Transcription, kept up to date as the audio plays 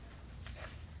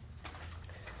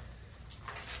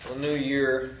Well, New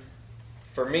Year,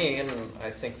 for me, and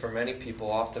I think for many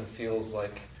people, often can feel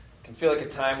like a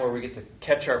time where we get to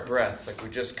catch our breath. Like we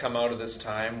just come out of this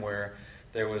time where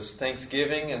there was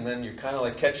Thanksgiving, and then you're kind of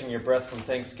like catching your breath from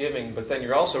Thanksgiving, but then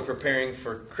you're also preparing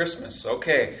for Christmas.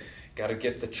 Okay, got to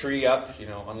get the tree up,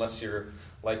 unless you're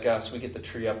like us, we get the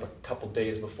tree up a couple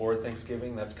days before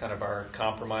Thanksgiving. That's kind of our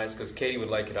compromise, because Katie would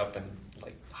like it up and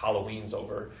like Halloween's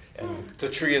over, and the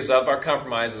tree is up. Our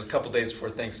compromise is a couple days before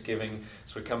Thanksgiving,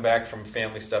 so we come back from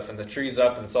family stuff, and the tree's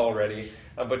up and it's all ready.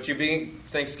 But you being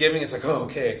Thanksgiving, it's like, oh,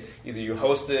 okay, either you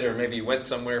hosted or maybe you went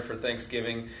somewhere for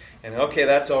Thanksgiving, and okay,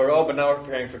 that's all right. Oh, but now we're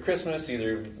preparing for Christmas,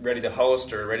 either ready to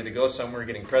host or ready to go somewhere,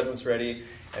 getting presents ready,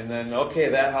 and then okay,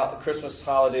 that Christmas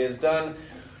holiday is done.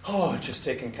 Oh, just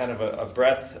taking kind of a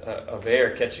breath of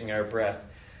air, catching our breath.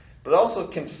 But it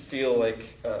also can feel like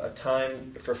a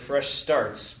time for fresh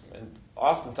starts. And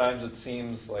oftentimes it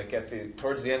seems like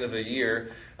towards the end of the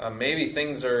year, maybe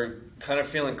things are kind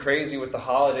of feeling crazy with the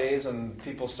holidays, and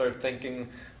people start thinking,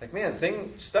 like, man,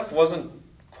 stuff wasn't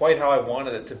quite how I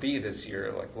wanted it to be this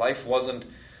year. Like, life wasn't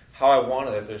how I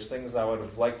wanted it. There's things I would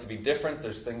have liked to be different.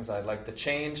 There's things I'd like to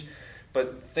change.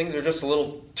 But things are just a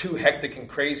little too hectic and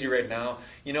crazy right now.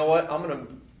 You know what?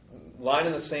 Line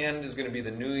in the sand is going to be the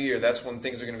new year. That's when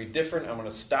things are going to be different. I'm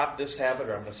going to stop this habit,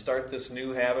 or I'm going to start this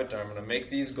new habit, or I'm going to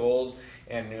make these goals,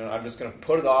 and I'm just going to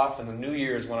put it off, and the new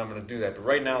year is when I'm going to do that. But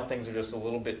right now, things are just a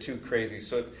little bit too crazy.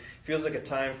 So it feels like a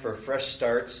time for fresh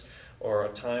starts, or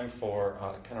a time for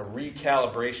kind of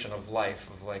recalibration of life,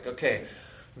 of like, okay,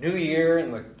 new year,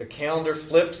 and the calendar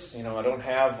flips. I don't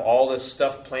have all this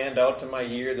stuff planned out to my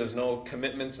year. There's no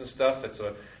commitments and stuff. It's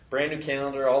a brand new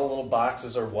calendar. All the little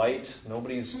boxes are white.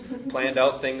 Nobody's planned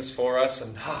out things for us,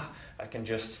 and I can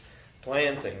just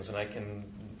plan things, and I can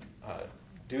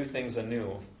do things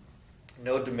anew.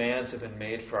 No demands have been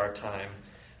made for our time,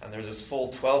 and there's this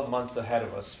full 12 months ahead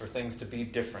of us for things to be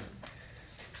different.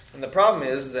 And the problem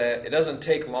is that it doesn't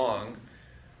take long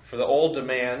for the old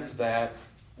demands that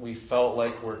we felt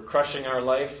like were crushing our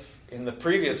life in the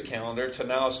previous calendar to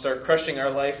now start crushing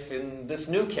our life in this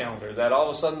new calendar. That all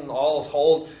of a sudden,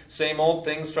 all same old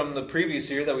things from the previous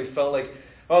year that we felt like,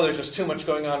 oh, there's just too much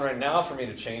going on right now for me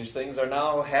to change things, are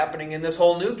now happening in this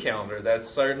whole new calendar. That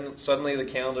suddenly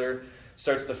the calendar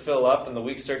starts to fill up, and the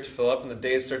weeks start to fill up, and the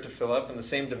days start to fill up, and the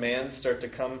same demands start to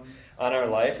come on our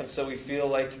life. And so we feel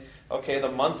like, okay,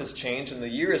 the month has changed and the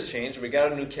year has changed. We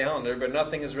got a new calendar, but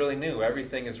nothing is really new.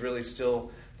 Everything is really still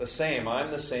the same.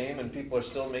 I'm the same, and people are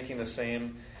still making the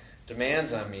same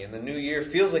demands on me. And the new year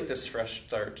feels like this fresh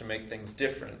start to make things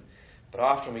different. But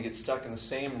often we get stuck in the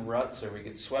same ruts, or we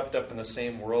get swept up in the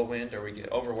same whirlwind, or we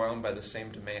get overwhelmed by the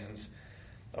same demands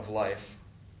of life.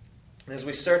 And as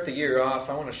we start the year off,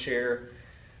 I want to share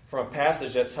from a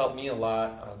passage that's helped me a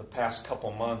lot the past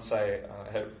couple months. I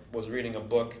was reading a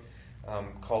book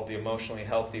called The Emotionally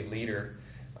Healthy Leader.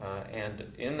 And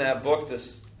in that book,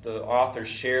 the author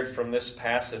shared from this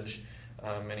passage,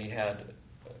 and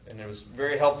it was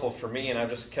very helpful for me, and I've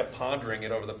just kept pondering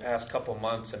it over the past couple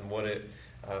months and what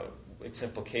its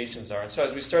implications are. And so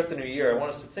as we start the new year, I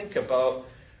want us to think about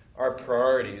our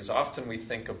priorities. Often we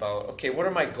think about, okay, what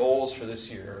are my goals for this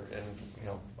year? And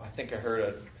I think I heard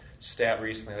a stat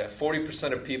recently that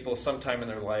 40% of people sometime in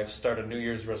their life start a New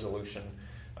Year's resolution.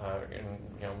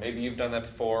 And maybe you've done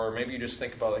that before, or maybe you just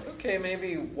think about, like, okay,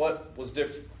 maybe what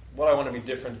I want to be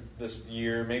different this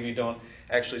year. Maybe you don't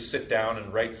actually sit down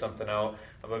and write something out,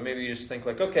 but maybe you just think,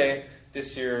 like, okay,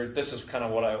 this year, this is kind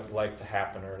of what I would like to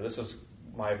happen, or this is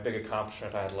my big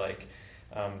accomplishment I'd like.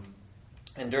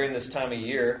 And during this time of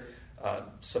year,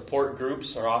 support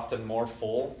groups are often more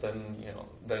full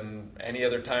than any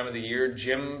other time of the year.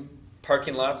 Gym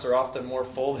parking lots are often more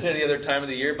full than any other time of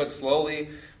the year, but slowly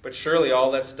but surely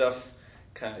all that stuff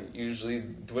kind of usually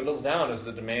dwindles down as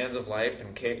the demands of life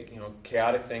and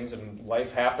chaotic things and life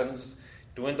happens,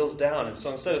 dwindles down. And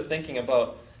so instead of thinking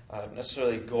about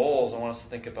necessarily goals, I want us to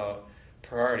think about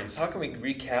priorities. How can we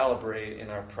recalibrate in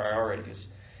our priorities?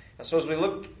 And so as we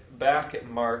look back at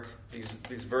Mark,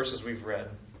 these verses we've read,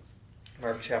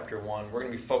 Mark chapter 1, we're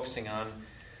going to be focusing on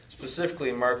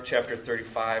specifically Mark chapter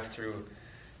 35 through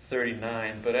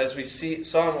 39. But as we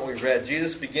saw in what we read,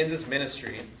 Jesus begins his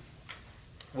ministry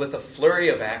with a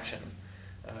flurry of action.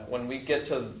 When we get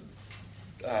to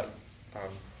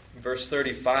verse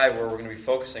 35, where we're going to be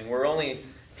focusing, we're only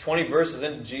 20 verses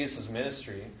into Jesus'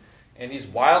 ministry, and he's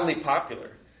wildly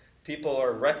popular. People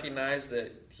are recognized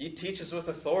that he teaches with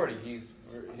authority. He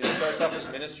starts off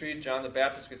his ministry. John the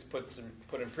Baptist gets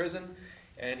put in prison,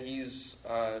 and he's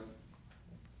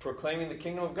proclaiming the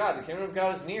kingdom of God. The kingdom of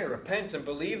God is near. Repent and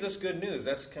believe this good news.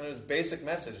 That's kind of his basic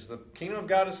message. The kingdom of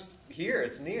God is here.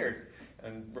 It's near.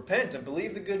 and repent and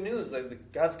believe the good news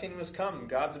that God's kingdom has come.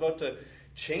 God's about to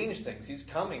change things. He's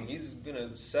coming. He's going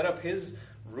to set up His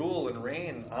rule and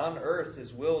reign on earth,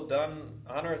 His will done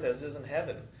on earth as is in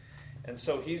heaven. And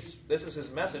so this is His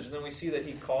message. And then we see that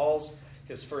He calls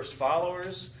His first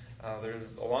followers. They're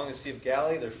along the Sea of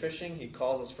Galilee. They're fishing. He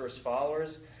calls His first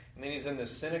followers. And then He's in the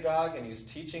synagogue and He's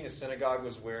teaching. A synagogue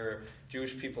was where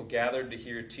Jewish people gathered to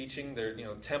hear teaching. Their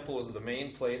temple was the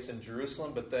main place in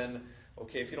Jerusalem. But then,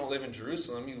 if you don't live in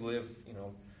Jerusalem, you live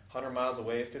 100 miles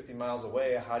away, 50 miles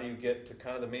away. How do you get to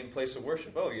kind of the main place of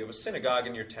worship? Oh, you have a synagogue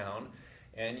in your town,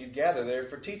 and you gather there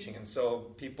for teaching. And so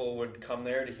people would come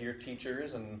there to hear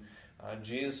teachers, and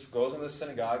Jesus goes in the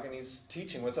synagogue and He's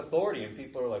teaching with authority. And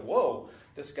people are like, whoa,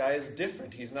 this guy is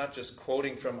different. He's not just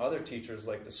quoting from other teachers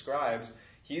like the scribes.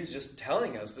 He's just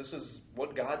telling us this is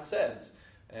what God says.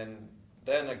 And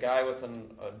then a guy with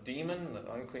a demon,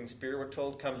 an unclean spirit, we're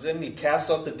told, comes in and he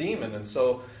casts out the demon. And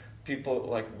so people are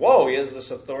like, whoa, he has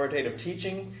this authoritative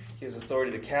teaching. He has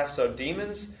authority to cast out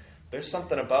demons. There's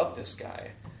something about this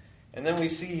guy. And then we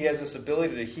see he has this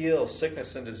ability to heal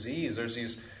sickness and disease.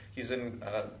 He's in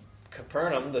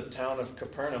Capernaum, the town of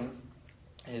Capernaum.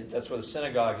 And that's where the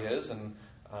synagogue is. And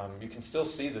you can still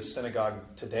see the synagogue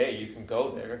today. You can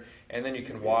go there. And then you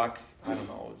can walk,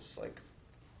 it's like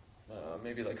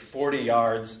maybe 40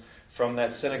 yards from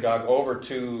that synagogue over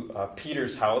to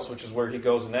Peter's house, which is where he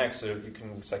goes next. So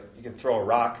you can throw a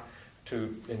rock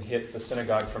and hit the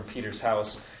synagogue from Peter's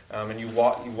house. And he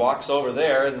walks over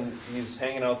there, and he's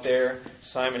hanging out there.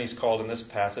 Simon, he's called in this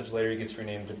passage. Later he gets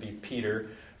renamed to be Peter.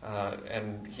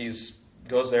 And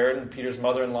goes there, and Peter's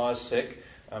mother-in-law is sick.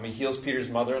 He heals Peter's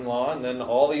mother-in-law, and then the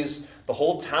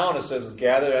whole town, it says, is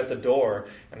gathered at the door,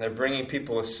 and they're bringing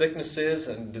people with sicknesses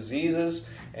and diseases,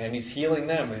 and He's healing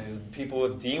them. And people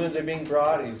with demons are being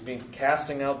brought, and He's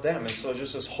casting out them. And so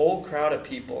just this whole crowd of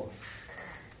people.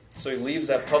 So He leaves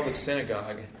that public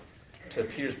synagogue to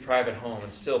Peter's private home,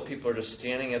 and still people are just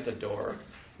standing at the door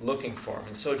looking for Him.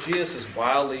 And so Jesus is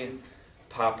wildly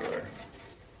popular.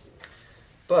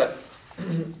 But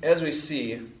as we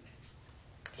see,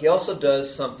 He also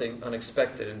does something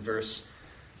unexpected in verse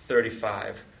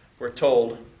 35. We're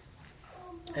told,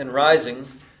 and rising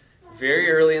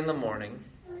very early in the morning,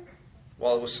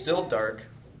 while it was still dark,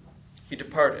 He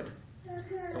departed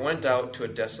and went out to a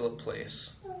desolate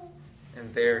place,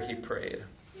 and there He prayed.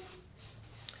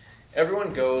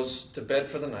 Everyone goes to bed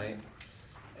for the night,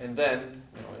 and then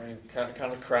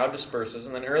kind of the crowd disperses,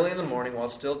 and then early in the morning, while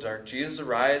it's still dark, Jesus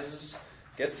arises,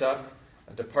 gets up,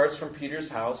 departs from Peter's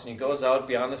house, and He goes out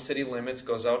beyond the city limits,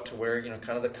 goes out to where,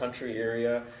 kind of the country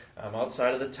area,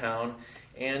 outside of the town,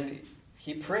 and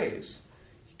He prays.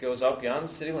 He goes out beyond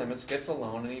the city limits, gets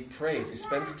alone, and He prays. He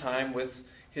spends time with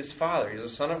His Father. He's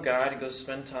the Son of God. He goes to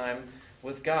spend time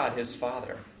with God, His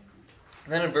Father.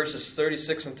 And then in verses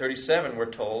 36 and 37,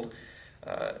 we're told,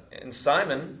 and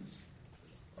Simon,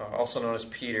 also known as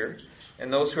Peter,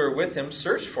 and those who were with him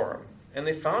searched for Him. And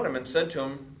they found Him and said to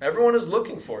Him, "Everyone is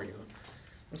looking for You."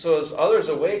 And so as others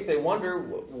awake, they wonder,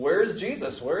 where is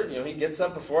Jesus? He gets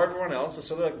up before everyone else, and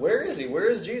so they're like, where is He? Where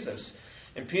is Jesus?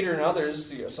 And Peter and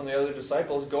others, some of the other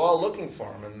disciples, go out looking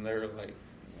for Him, and they're like,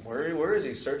 where is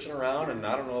He? Searching around, and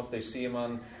I don't know if they see Him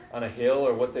on a hill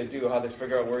or what they do, how they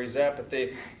figure out where He's at, but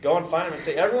they go and find Him and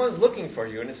say, everyone's looking for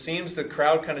You. And it seems the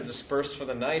crowd kind of dispersed for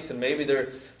the night, and maybe they're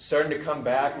starting to come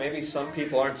back. Maybe some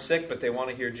people aren't sick, but they want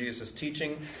to hear Jesus'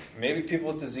 teaching. Maybe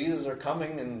people with diseases are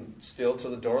coming and still to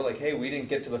the door, like, hey, we didn't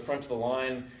get to the front of the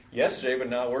line yesterday, but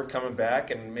now we're coming back.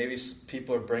 And maybe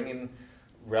people are bringing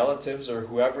relatives or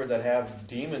whoever that have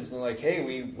demons, and they're like, hey,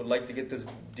 we would like to get this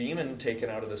demon taken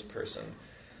out of this person.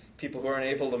 People who aren't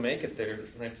able to make it there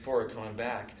the night before are coming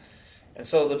back. And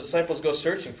so the disciples go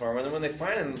searching for Him. And then when they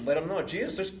find Him, let Him know,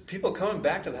 Jesus, there's people coming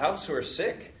back to the house who are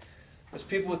sick. There's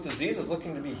people with diseases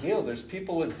looking to be healed. There's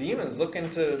people with demons looking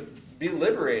to be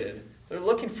liberated. They're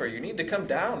looking for You. You need to come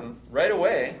down right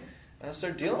away and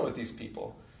start dealing with these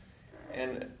people.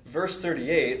 And verse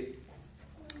 38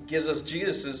 gives us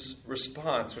Jesus'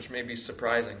 response, which may be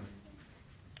surprising.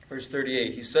 Verse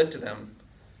 38, He said to them,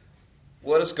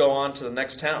 "Let us go on to the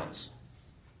next towns."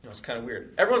 It's kind of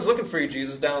weird. Everyone's looking for You,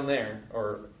 Jesus, down there,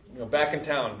 or back in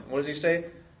town. What does He say?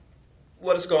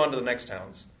 Let us go on to the next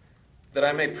towns, that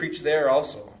I may preach there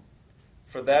also,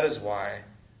 for that is why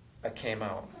I came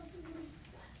out.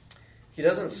 He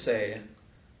doesn't say,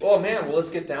 let's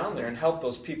get down there and help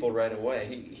those people right away.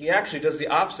 He actually does the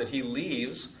opposite. He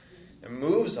leaves and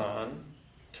moves on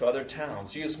to other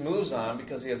towns. Jesus moves on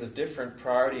because He has a different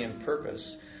priority and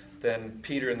purpose than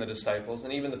Peter and the disciples,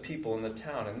 and even the people in the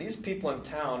town. And these people in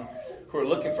town who are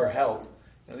looking for help,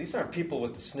 these aren't people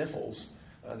with the sniffles.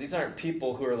 These aren't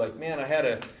people who are like, man, I had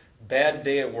a bad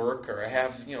day at work, or I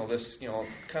have, this,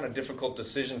 kind of difficult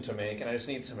decision to make, and I just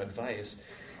need some advice.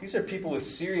 These are people with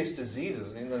serious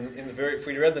diseases. If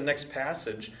we read the next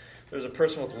passage, there's a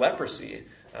person with leprosy.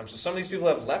 So some of these people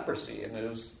have leprosy, and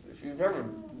if you've ever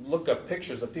looked up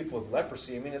pictures of people with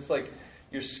leprosy, it's like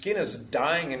your skin is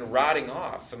dying and rotting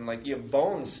off, and like you have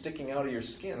bones sticking out of your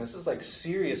skin. This is like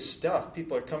serious stuff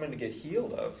people are coming to get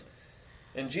healed of.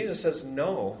 And Jesus says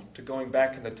no to going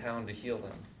back into town to heal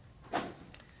them.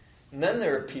 And then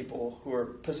there are people who are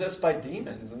possessed by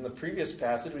demons. In the previous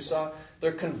passage, we saw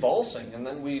they're convulsing. And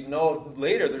then we know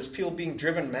later there's people being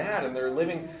driven mad, and they're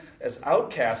living as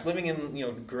outcasts, living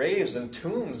in graves and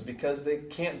tombs because they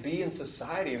can't be in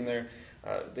society, and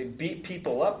they beat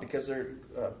people up because they're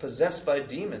possessed by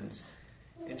demons.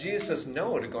 And Jesus says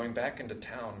no to going back into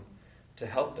town to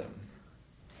help them.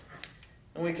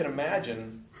 And we can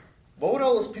imagine, what would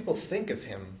all those people think of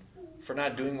him for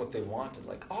not doing what they wanted?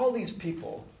 Like, all these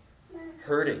people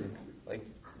hurting,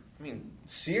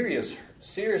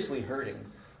 seriously hurting.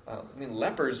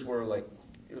 Lepers were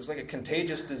it was like a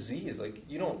contagious disease. Like,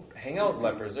 you don't hang out with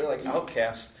lepers. They're like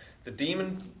outcasts. The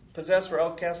demon-possessed were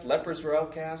outcasts. Lepers were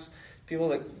outcasts. People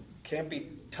that can't be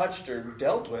touched or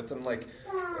dealt with. And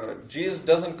Jesus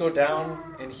doesn't go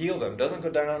down and heal them, doesn't go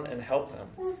down and help them.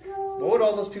 What would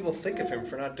all those people think of him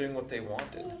for not doing what they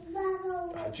wanted?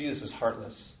 Jesus is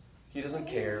heartless. He doesn't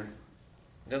care.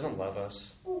 He doesn't love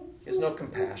us. He has no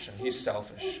compassion. He's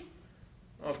selfish.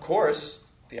 Of course,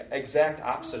 the exact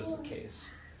opposite is the case.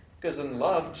 Because in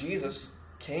love, Jesus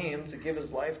came to give his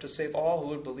life to save all who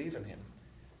would believe in him.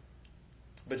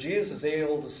 But Jesus is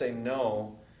able to say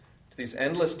no to these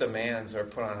endless demands that are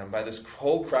put on him by this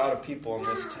whole crowd of people in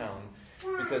this town,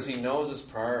 because he knows his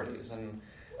priorities. And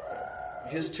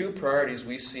his two priorities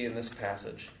we see in this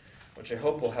passage, which I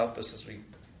hope will help us as we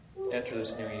enter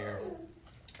this new year.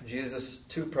 Jesus'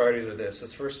 two priorities are this.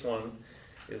 His first one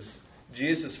is,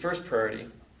 Jesus' first priority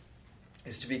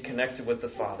is to be connected with the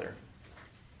Father.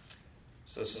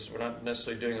 So we're not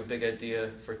necessarily doing a big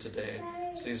idea for today.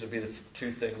 So these would be the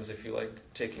two things, if you like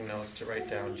taking notes, to write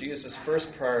down. Jesus' first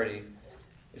priority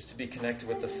is to be connected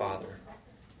with the Father.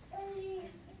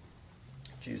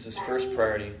 Jesus' first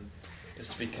priority is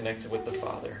to be connected with the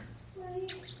Father.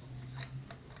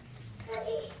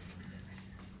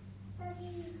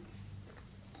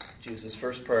 Jesus'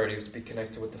 first priority is to be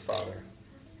connected with the Father.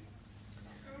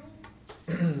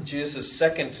 Jesus'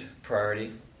 second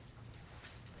priority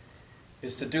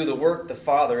is to do the work the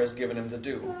Father has given him to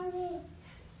do.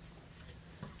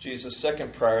 Jesus'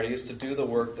 second priority is to do the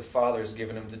work the Father has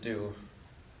given him to do.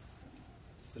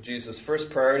 So Jesus' first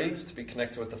priority is to be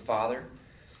connected with the Father.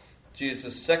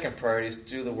 Jesus' second priority is to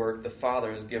do the work the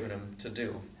Father has given him to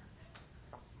do.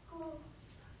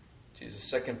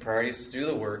 Jesus' second priority is to do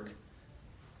the work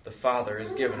the Father has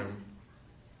given him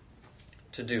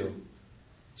to do.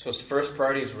 So his first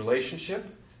priority is relationship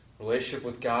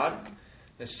with God.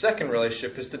 His second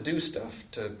relationship is to do stuff,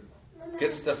 to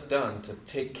get stuff done, to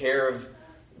take care of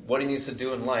what he needs to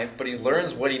do in life. But he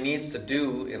learns what he needs to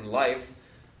do in life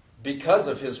because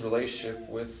of his relationship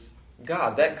with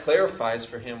God. That clarifies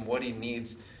for him what he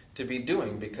needs to be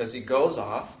doing, because he goes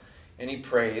off and he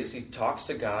prays, he talks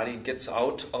to God, he gets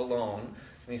out alone,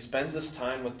 and he spends his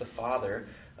time with the Father.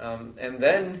 And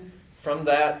then from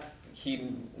that,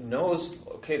 he knows,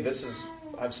 okay,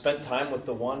 I've spent time with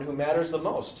the one who matters the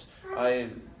most. I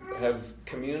have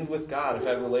communed with God. I've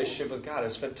had a relationship with God.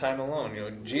 I've spent time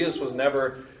alone. Jesus was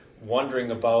never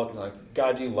wondering about,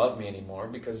 God, do you love me anymore?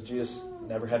 Because Jesus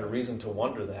never had a reason to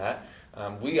wonder that.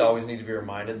 We always need to be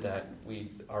reminded that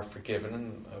we are forgiven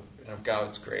and of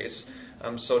God's grace.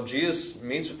 So Jesus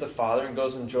meets with the Father and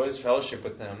goes and enjoys fellowship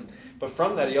with them. But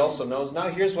from that, he also knows, now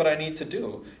here's what I need to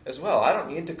do as well. I don't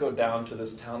need to go down to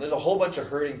this town. There's a whole bunch of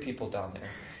hurting people down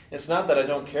there. It's not that I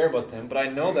don't care about them, but I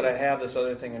know that I have this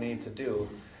other thing I need to do.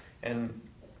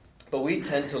 But we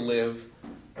tend to live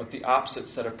with the opposite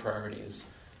set of priorities.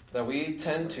 That we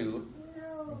tend to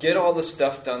get all the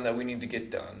stuff done that we need to get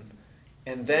done.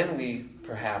 And then we,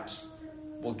 perhaps,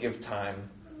 will give time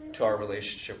to our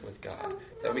relationship with God.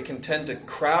 That we can tend to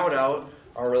crowd out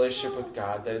our relationship with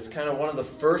God. That it's kind of one of the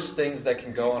first things that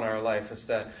can go in our life. It's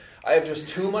that I have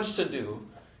just too much to do,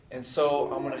 and so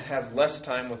I'm going to have less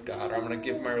time with God, or I'm going to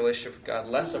give my relationship with God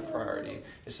less a priority.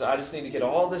 It's that I just need to get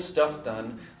all this stuff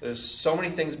done. There's so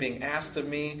many things being asked of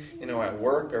me, at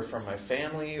work, or from my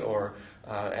family, or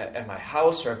at my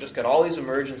house, or I've just got all these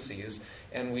emergencies,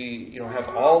 and we,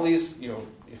 have all these,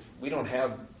 if we don't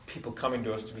have people coming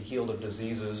to us to be healed of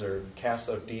diseases or cast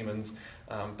out demons,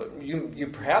 but you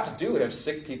perhaps do have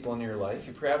sick people in your life.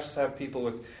 You perhaps have people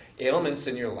with ailments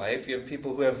in your life. You have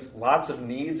people who have lots of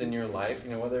needs in your life,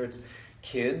 whether it's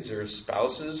kids or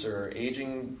spouses or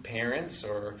aging parents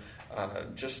or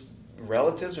just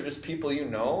relatives or just people you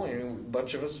know. A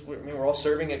bunch of us, we're all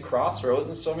serving at Crossroads,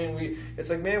 and so it's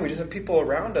like, man, we just have people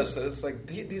around us that it's like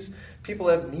these people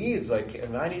have needs, like,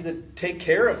 and I need to take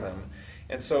care of them.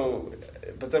 And so,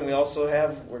 but then we also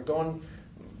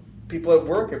people at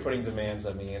work are putting demands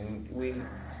on me, and we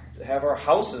have our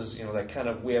houses,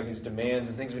 that we have these demands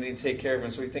and things we need to take care of.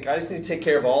 And so we think, I just need to take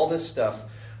care of all this stuff,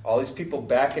 all these people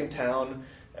back in town.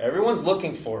 Everyone's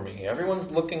looking for me. Everyone's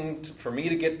looking for me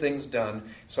to get things done.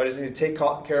 So I just need to take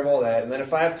care of all that. And then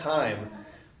if I have time,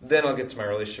 then I'll get to my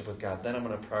relationship with God. Then I'm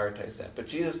going to prioritize that. But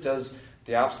Jesus does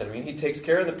the opposite. He takes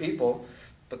care of the people,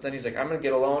 but then he's like, I'm going to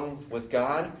get alone with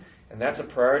God, and that's a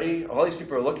priority. All these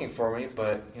people are looking for me,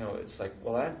 but it's like,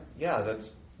 well,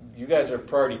 that's you guys are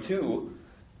priority 2,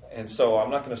 and so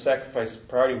I'm not going to sacrifice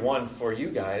priority 1 for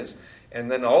you guys. And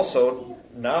then also,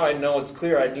 now I know it's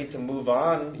clear I need to move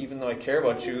on, even though I care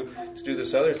about you, to do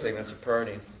this other thing that's a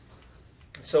priority.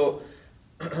 So,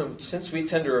 since we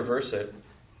tend to reverse it,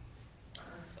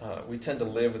 we tend to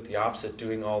live with the opposite,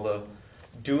 doing all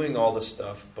the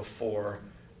stuff before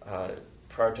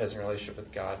prioritizing a relationship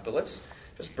with God. But let's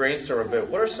just brainstorm a bit.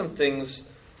 What are some things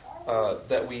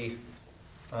that we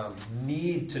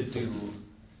need to do?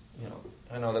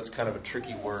 I know that's kind of a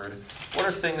tricky word. What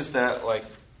are things that,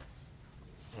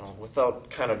 without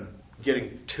kind of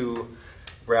getting too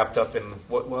wrapped up in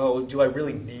do I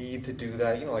really need to do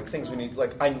that? Things we need,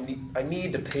 I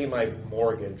need to pay my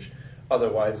mortgage,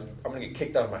 otherwise I'm going to get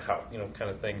kicked out of my house, kind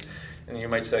of thing. And you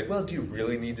might say, well, do you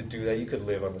really need to do that? You could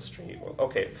live on the street. Well,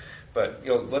 okay, but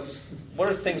what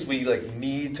are things we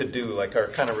need to do,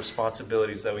 our kind of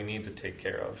responsibilities that we need to take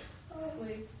care of?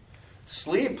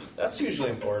 Sleep. That's usually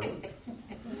important.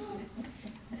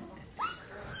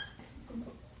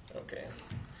 Okay.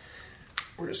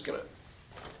 We're just going to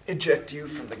eject you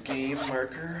from the game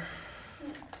marker.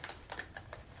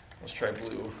 Let's try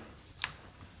blue.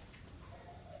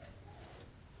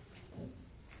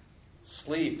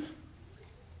 Sleep.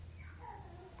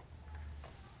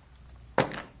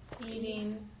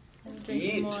 Eating and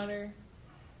drinking water.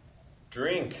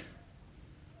 Drink.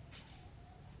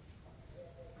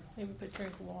 Maybe put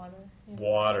drink water. Yeah.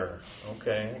 Water.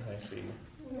 Okay, I see.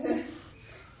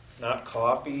 Not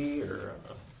coffee or...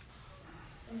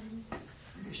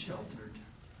 Be sheltered.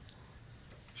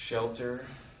 Shelter.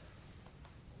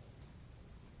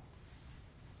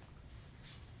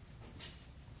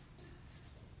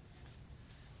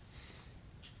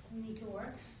 Need to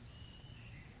work.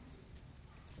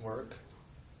 Work.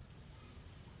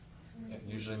 Yeah,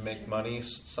 usually make money.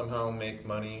 Somehow make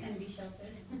money. And be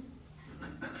sheltered.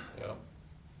 Yeah.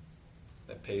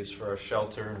 That pays for our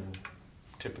shelter and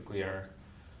typically our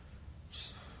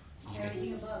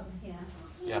Everything above, yeah.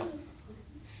 Yeah.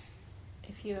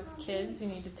 If you have kids, you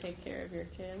need to take care of your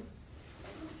kids.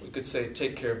 We could say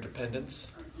take care of dependents.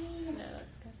 No, that's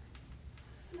good.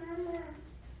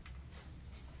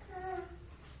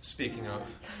 Speaking of.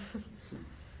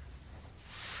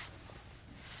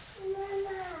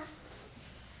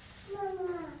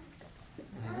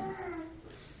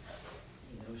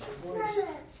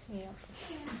 Yeah.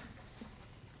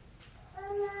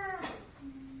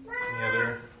 Any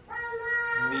other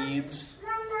needs?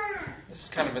 This is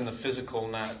kind of in the physical,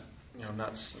 not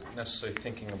necessarily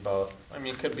thinking about.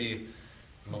 It could be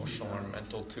emotional or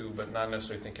mental too, but not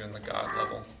necessarily thinking in the God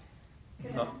level.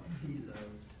 No. Be loved.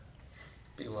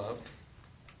 Be loved.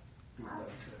 Be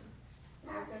loved.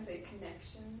 I was going to say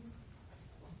connection.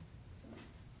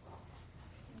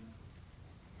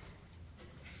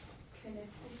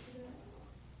 Connected to that.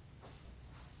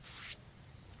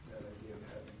 That idea of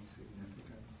having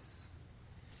significance.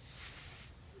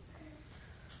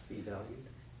 Be valued.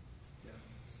 Yeah.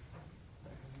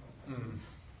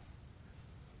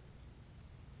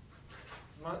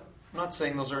 I'm not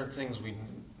saying those aren't things we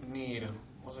need. It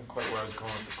wasn't quite where I was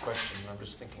going with the question. I'm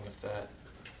just thinking of that.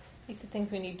 These are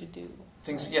things we need to do.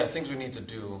 Things, right? yeah, things we need to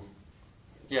do.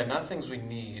 Yeah, not things we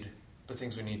need, but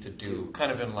things we need to do.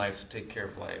 Kind of in life, to take care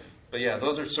of life. But yeah,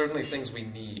 those are certainly things we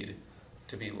need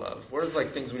to be loved. What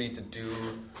are things we need to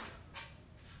do?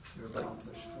 To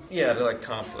accomplish. Yeah, to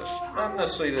accomplish. Not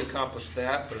necessarily to accomplish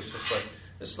that, but it's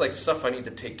just it's stuff I need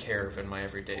to take care of in my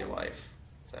everyday life.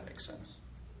 If that makes sense.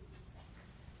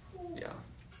 Yeah.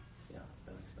 Yeah,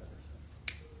 that makes better sense.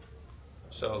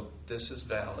 So this is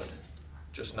valid,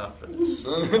 just not for this.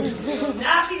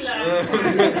 Not be loved.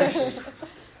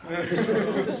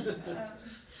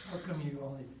 How come you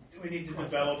only... We need to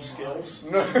develop skills. I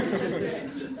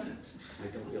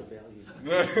don't feel valued.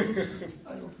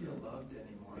 I don't feel loved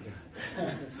anymore.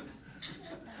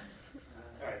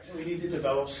 All right, so we need to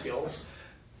develop skills.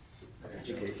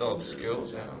 Education. Develop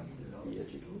skills, yeah. Be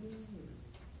educated.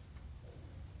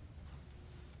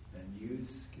 And use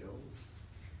skills.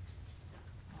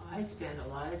 I spend a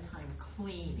lot of time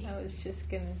cleaning. I was just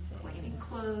gonna say. Cleaning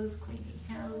clothes, cleaning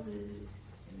houses.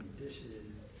 Any dishes.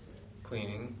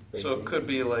 Cleaning. So it could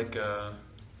be like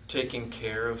taking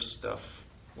care of stuff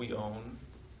we own.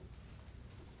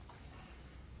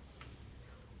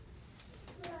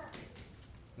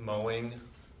 Mowing,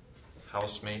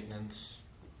 house maintenance.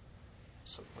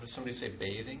 So what does somebody say?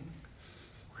 Bathing?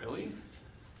 Really?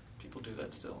 People do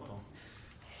that still? Oh.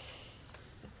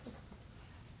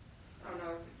 I don't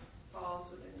know if it falls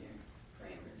within your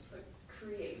parameters, but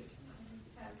create.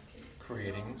 Advocate.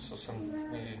 Creating. So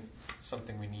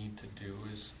something we need to do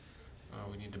is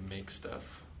we need to make stuff.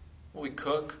 Well, we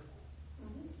cook.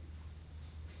 Mm-hmm.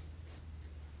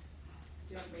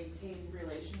 Do you want to maintain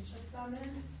relationships on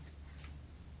there?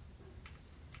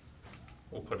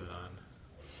 We'll put it on.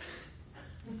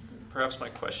 Perhaps my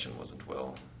question wasn't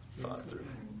well thought through.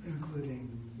 Including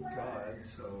God,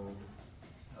 so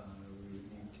we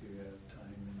need to have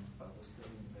time in Bible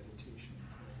study and meditation.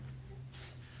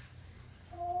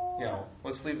 Yeah,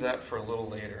 let's leave that for a little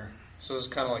later. So this is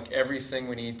kind of like everything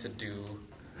we need to do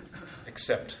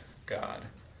except God.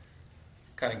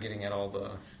 Kind of getting at all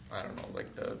the, I don't know,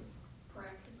 like the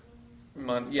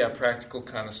Practical. practical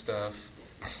kind of stuff.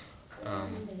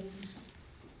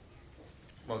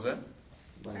 What was that?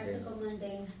 Practical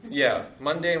mundane. Yeah,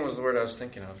 mundane was the word I was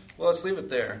thinking of. Well, let's leave it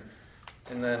there.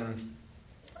 And then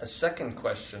a second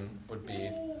question would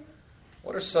be,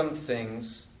 what are some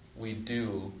things we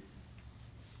do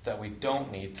that we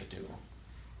don't need to do?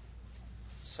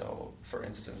 So, for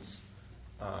instance,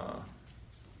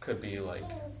 could be like,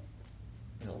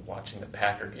 watching the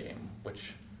Packer game, which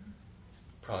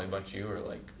probably a bunch of you are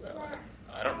like, well,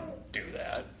 I don't do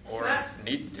that, or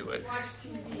need to do it. Watch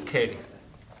TV. Katie.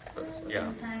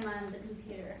 Yeah. Time on the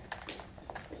computer.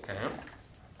 Okay.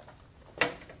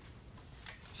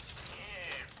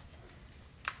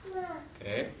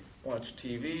 Okay. Watch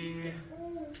TV.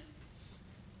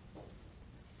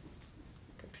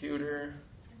 Computer.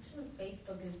 Actually,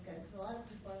 Facebook is good. 'Cause a lot of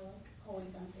people are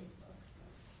always on Facebook.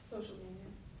 Social media.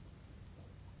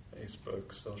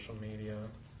 Facebook, social media.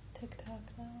 TikTok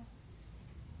now.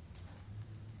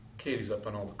 Katie's up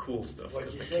on all the cool stuff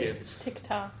What'd because you the say? kids.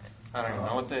 TikTok. I don't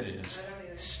know what that is. I don't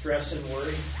either. Stress and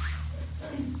worry.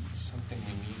 Something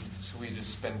we need. So we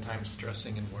just spend time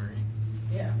stressing and worrying.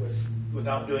 Yeah,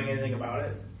 without doing anything about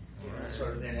it. Right.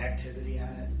 Sort of inactivity on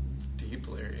it. It's deep,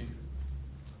 Larry.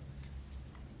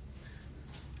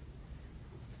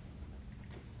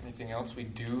 Anything else we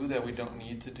do that we don't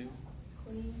need to do?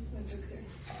 Clean. That's okay.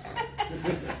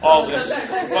 All this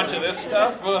bunch of this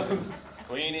stuff.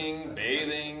 Cleaning,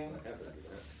 bathing.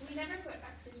 We never put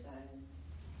exercise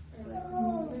or like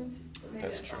movement. But maybe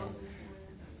That's it true. falls into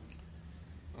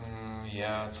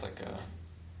Yeah, it's like a.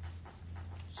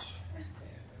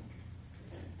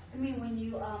 I mean, when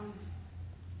you,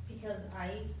 because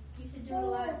I used to do a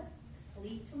lot,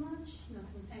 sleep too much,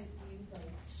 sometimes you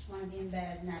just want to be in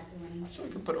bed, not do anything. So we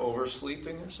could put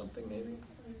oversleeping or something, maybe.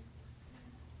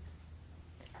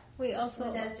 We also.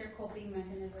 So that's your coping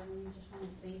mechanism, you just want to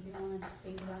sleep, you don't want to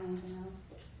think about anything else.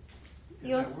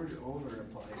 Yeah, that word over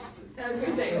applies to I was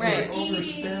gonna say, Right.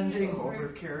 overspending, over- over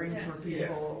caring yeah. for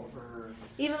people, over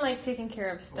Even like taking care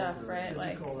of stuff, over right?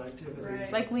 Like, physical activity.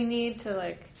 Right. like we need to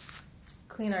like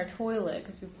clean our toilet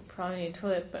because we probably need a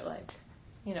toilet. But like,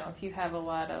 if you have a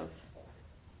lot of,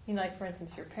 like for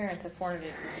instance, your parents have 400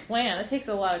 acres of land, it takes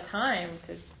a lot of time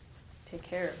to take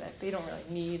care of it. But you don't really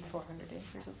need 400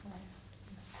 acres of land.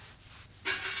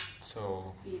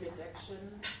 So, Feed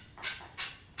addiction.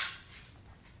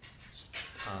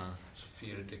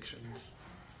 feed addictions.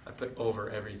 I put over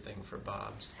everything for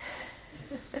Bob's.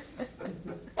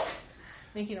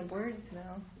 Making up words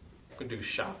now. Could do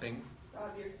shopping.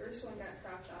 Bob, your first one got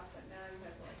cropped off, but now you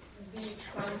have like the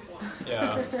Trump one.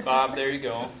 Yeah, Bob, there you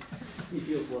go. He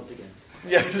feels loved again.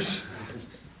 Yes.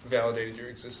 Validated your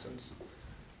existence.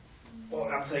 Well,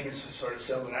 I'm thinking sort of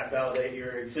similar, not validate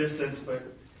your existence, but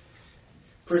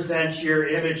present your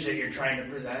image that you're trying to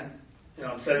present.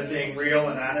 Instead of being real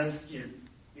and honest,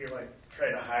 you're like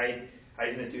try to hide how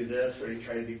you're going to do this, or you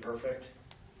try to be perfect.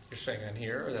 You're saying on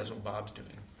here, or that's what Bob's doing?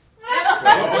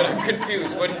 I'm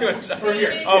confused. What do you want to say? For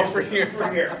here. Oh, for here.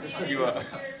 For here. You,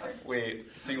 wait.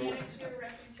 So you, Manage your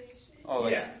reputation. oh,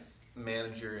 like Yeah.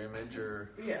 manage your image, or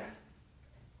Yeah.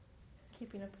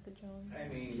 Keeping up with the Joneses. I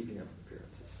mean, Keeping up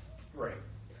appearances. right.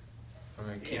 I'm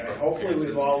gonna keep up Hopefully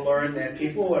we've appearances. all learned that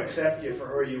people will accept you for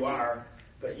who you are,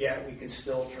 but yet we can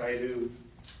still try to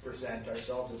present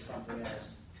ourselves as something else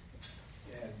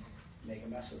and make a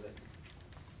mess of it.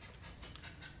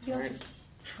 You All also- right.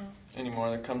 oh, Any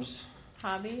more that comes?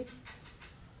 hobbies.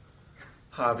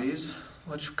 Hobbies,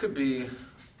 which could be,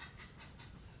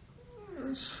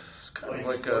 it's kind of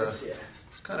like Sports, a,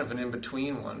 it's kind of an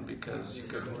in-between one because you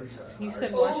could, You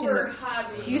said watching Over the.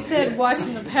 hobby. You said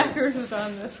watching the Packers was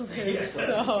on this list,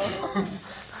 so.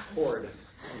 Hoard.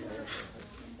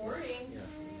 Hoarding.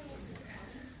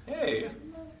 hey,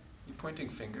 you pointing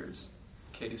fingers.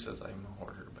 Katie says I'm a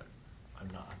hoarder, but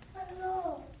I'm not.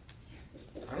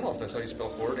 I don't know if that's how you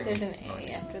spell hoarding. There's an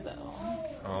A after the O.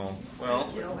 Oh,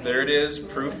 well, there it is,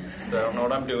 proof that I don't know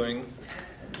what I'm doing.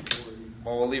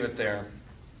 Well, we'll leave it there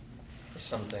for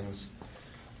some things.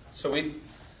 So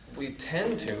we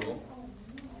tend to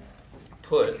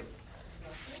put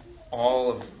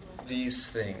all of these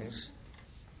things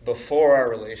before our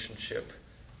relationship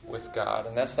with God.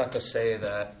 And that's not to say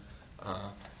that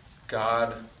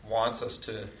God wants us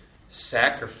to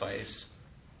sacrifice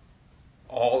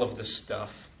all of this stuff.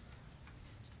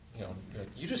 You know,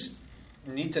 you just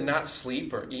need to not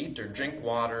sleep or eat or drink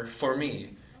water for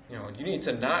me. You know, you need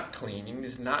to not clean. You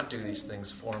need to not do these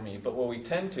things for me. But what we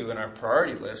tend to in our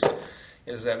priority list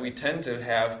is that we tend to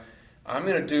have, I'm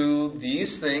going to do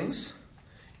these things,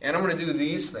 and I'm going to do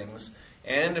these things,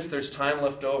 and if there's time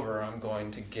left over, I'm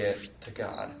going to get to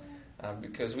God.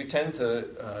 Because we tend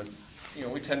to,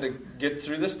 we tend to get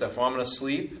through this stuff. Well, I'm going to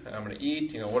sleep, and I'm going to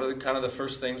eat. You know, what are the kind of the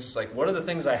first things? It's like, what are the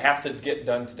things I have to get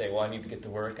done today? Well, I need to get to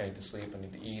work. I need to sleep. I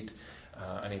need to eat.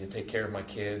 I need to take care of my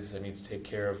kids. I need to take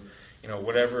care of,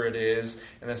 whatever it is.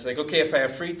 And it's like, okay, if I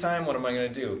have free time, what am I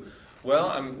going to do? Well,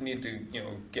 I need to,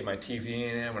 get my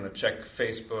TV in. I'm going to check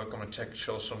Facebook. I'm going to check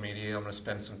social media. I'm going to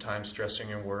spend some time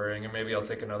stressing and worrying, and maybe I'll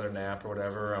take another nap or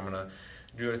whatever. I'm going to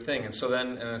do a thing. And so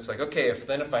then, and it's like, okay,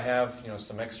 if I have,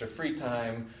 some extra free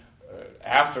time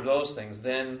after those things,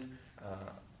 then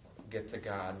get to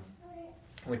God.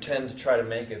 We tend to try to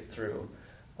make it through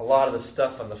a lot of the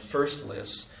stuff on the first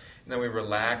list, and then we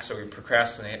relax or we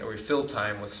procrastinate or we fill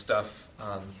time with stuff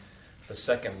on the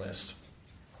second list.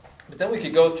 But then we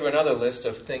could go through another list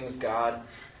of things God.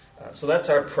 So that's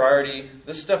our priority.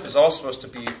 This stuff is all supposed to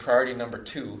be priority number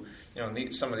 2.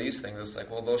 Some of these things, it's like,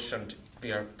 well, those shouldn't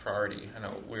be our priority. I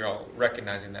know we're all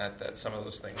recognizing that some of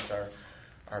those things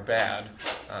are bad.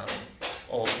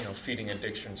 Feeding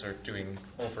addictions or doing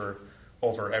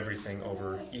over everything,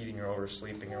 over eating or over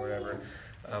sleeping or whatever.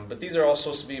 But these are all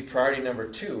supposed to be priority number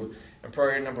 2. And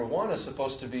priority number 1 is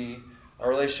supposed to be our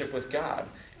relationship with God.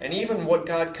 And even what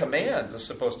God commands is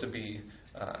supposed to be,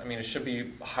 it should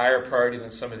be a higher priority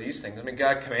than some of these things.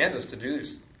 God commands us to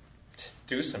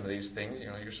do some of these things.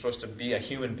 You're supposed to be a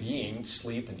human being,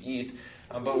 sleep and eat.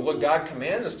 But what God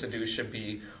commands us to do should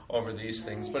be over these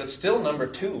things. But it's still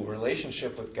number 2.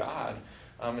 Relationship with God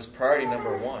is priority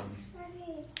number 1.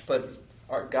 But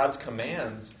God's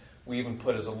commands we even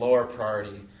put as a lower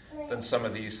priority than some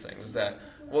of these things. That,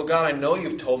 well, God, I know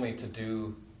you've told me to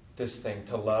do this thing,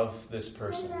 to love this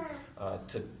person,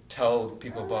 to tell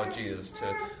people about Jesus,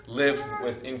 to live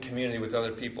in community with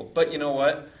other people. But you know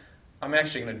what? I'm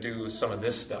actually going to do some of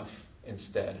this stuff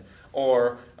instead.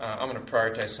 Or I'm going to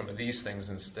prioritize some of these things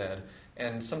instead.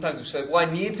 And sometimes we say, well,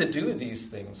 I need to do these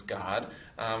things, God.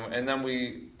 And then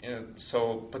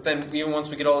but then even once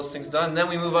we get all those things done, then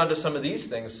we move on to some of these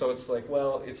things. So it's like,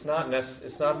 well, it's not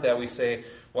that we say,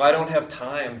 well, I don't have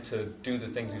time to do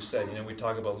the things you said. We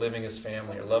talk about living as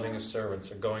family or loving as servants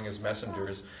or going as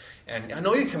messengers. And I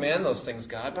know you command those things,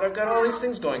 God, but I've got all these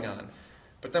things going on.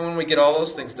 But then when we get all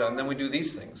those things done, then we do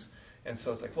these things. And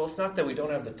so it's like, well, it's not that we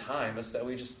don't have the time. It's that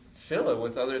we just fill it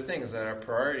with other things, that our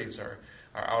priorities are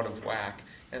out of whack.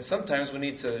 And sometimes we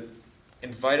need to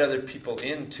invite other people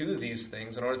into these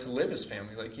things in order to live as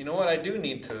family. Like, you know what, I do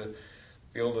need to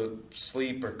be able to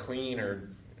sleep or clean or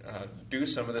do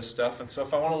some of this stuff. And so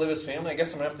if I want to live as family, I guess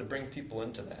I'm going to have to bring people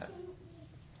into that.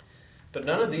 But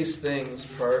none of these things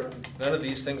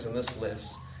in this list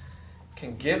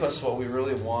can give us what we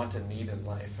really want and need in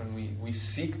life. And we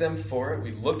seek them for it.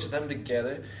 We look to them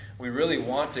together. We really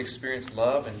want to experience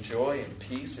love and joy and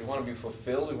peace. We want to be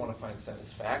fulfilled. We want to find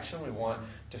satisfaction. We want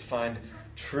to find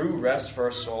true rest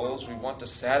for our souls. We want to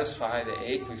satisfy the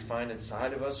ache we find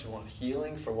inside of us. We want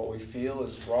healing for what we feel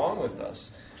is wrong with us.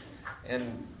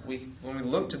 And when we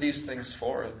look to these things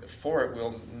for it,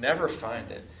 we'll never find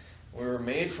it. We were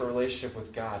made for a relationship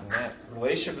with God, and that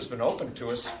relationship has been opened to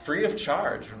us free of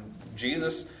charge. And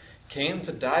Jesus came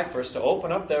to die for us, to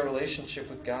open up that relationship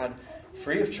with God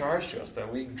free of charge to us,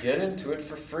 that we get into it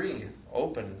for free,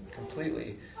 open,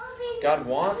 completely. God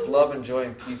wants love and joy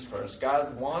and peace for us.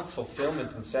 God wants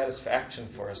fulfillment and satisfaction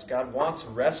for us. God wants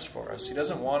rest for us. He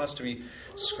doesn't want us to be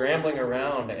scrambling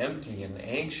around empty and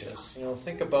anxious.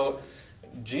 Think about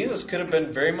Jesus could have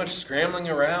been very much scrambling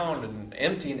around and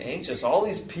empty and anxious. All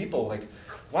these people, like,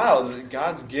 wow,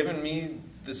 God's given me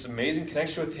this amazing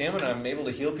connection with Him, and I'm able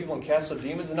to heal people and cast out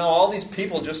demons, and now all these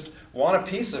people just want a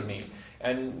piece of me.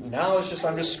 And now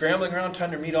I'm just scrambling around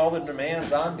trying to meet all the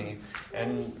demands on me.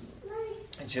 And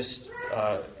just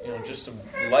a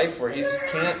life where He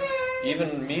can't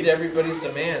even meet everybody's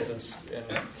demands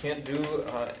and can't do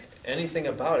anything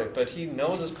about it. But He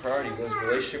knows His priorities, His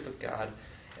relationship with God,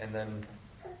 and then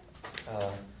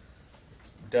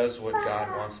does what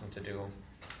God wants Him to do.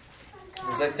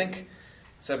 Because I think,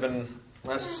 I've been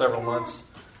last several months,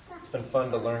 it's been fun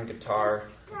to learn guitar,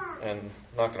 and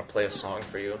I'm not going to play a song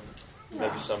for you.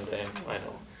 Maybe someday, I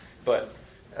know. But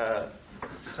I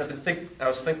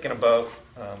was thinking about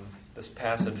this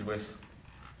passage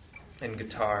in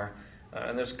guitar,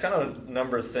 and there's kind of a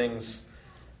number of things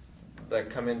that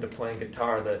come into playing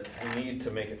guitar that you need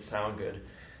to make it sound good.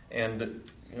 And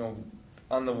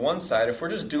on the one side, if we're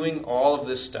just doing all of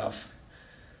this stuff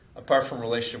apart from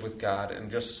relationship with God and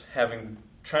just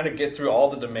trying to get through all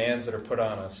the demands that are put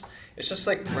on us, it's just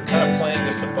like we're kind of playing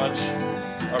just a bunch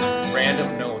of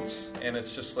random notes, and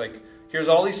it's just like, here's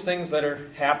all these things that are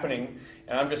happening,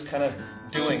 and I'm just kind of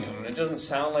doing them. And it doesn't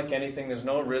sound like anything. There's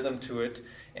no rhythm to it.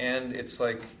 And it's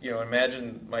like,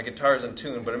 imagine my guitar's in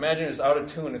tune, but imagine it's out of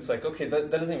tune. It's like, okay,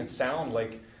 that doesn't even sound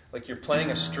like you're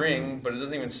playing a string, but it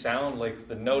doesn't even sound like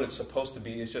the note it's supposed to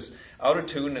be. It's just out of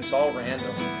tune, and it's all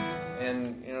random.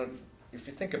 And, if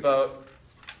you think about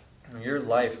your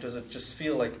life, does it just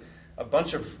feel like a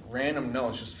bunch of random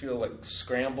notes just feel like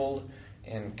scrambled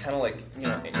and kind of like, I'm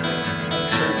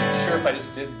sure if I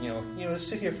just did, just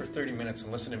sit here for 30 minutes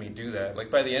and listen to me do that, like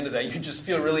by the end of that, you just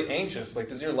feel really anxious. Like,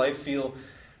 does your life feel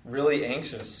really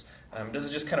anxious? Does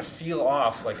it just kind of feel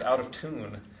off, like out of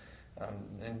tune?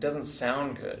 And it doesn't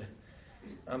sound good.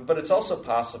 But it's also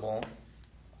possible,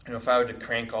 if I were to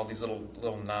crank all these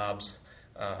little knobs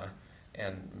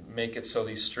and make it so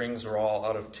these strings are all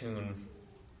out of tune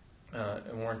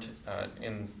and weren't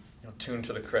in tune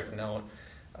to the correct note.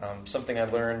 Something I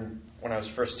learned when I was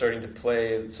first starting to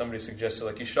play, somebody suggested,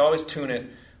 like, you should always tune it.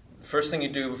 The first thing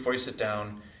you do before you sit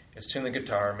down is tune the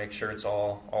guitar, make sure it's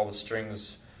all the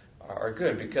strings are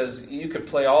good, because you could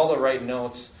play all the right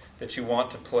notes that you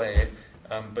want to play,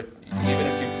 but even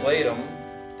if you played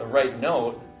them the right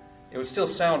note, it would still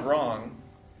sound wrong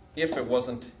if it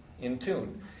wasn't in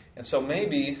tune. And so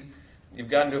maybe you've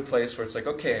gotten to a place where it's like,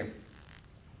 okay,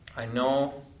 I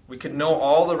know we could know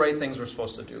all the right things we're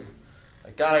supposed to do.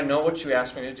 Like, God, I know what you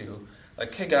asked me to do.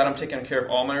 Like, hey, God, I'm taking care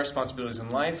of all my responsibilities in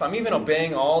life. I'm even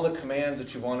obeying all the commands that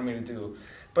you wanted me to do.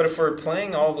 But if we're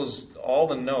playing all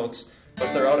the notes,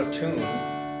 but they're out of tune,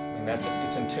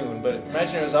 it's in tune. But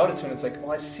imagine it was out of tune. It's like,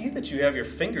 well, I see that you have your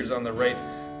fingers on the right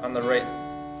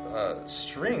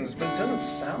strings, but it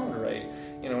doesn't sound right.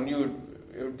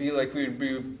 It would be like we'd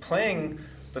be playing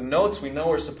the notes we know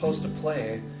we're supposed to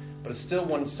play, but it still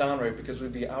wouldn't sound right because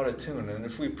we'd be out of tune. And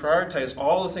if we prioritize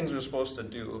all the things we're supposed to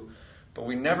do, but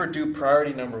we never do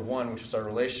priority number one, which is our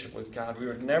relationship with God, we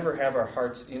would never have our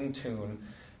hearts in tune,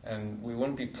 and we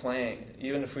wouldn't be playing,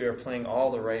 even if we are playing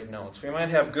all the right notes. We might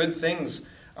have good things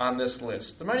on this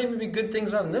list. There might even be good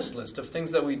things on this list of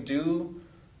things that we do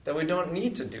that we don't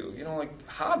need to do. Like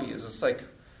hobbies. It's like,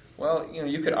 well,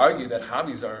 you could argue that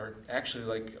hobbies are actually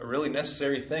like a really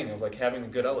necessary thing of like having a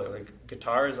good outlet. Like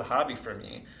guitar is a hobby for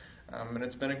me. And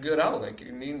it's been a good outlet.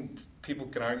 People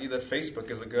can argue that Facebook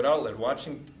is a good outlet.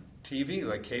 Watching TV,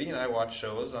 like Katie and I watch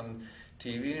shows on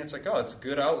TV, and it's like, it's a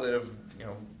good outlet of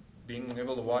being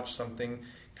able to watch something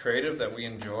creative that we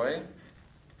enjoy,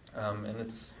 and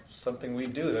it's something we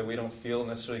do that we don't feel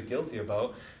necessarily guilty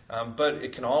about. But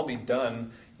it can all be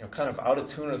done, kind of out of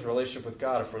tune with relationship with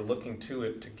God if we're looking to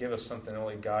it to give us something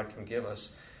only God can give us.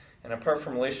 And apart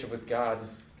from relationship with God,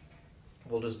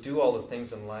 we'll just do all the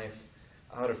things in life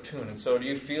out of tune. And so do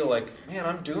you feel like, man,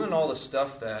 I'm doing all the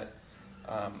stuff that,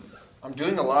 I'm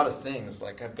doing a lot of things.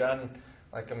 Like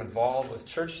I'm involved with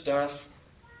church stuff.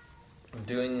 I'm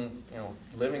doing,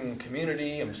 living in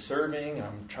community. I'm serving.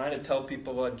 I'm trying to tell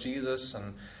people about Jesus.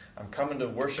 And I'm coming to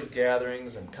worship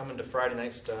gatherings. I'm coming to Friday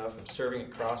night stuff. I'm serving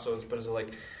at Crossroads. But it's like,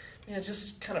 man, it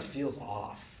just kind of feels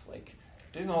off. Like,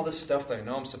 doing all this stuff that I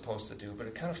know I'm supposed to do, but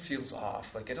it kind of feels off.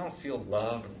 Like I don't feel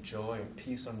love and joy and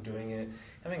peace when I'm doing it.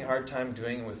 I'm having a hard time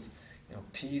doing it with,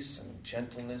 peace and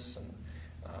gentleness and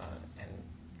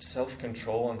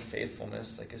self-control and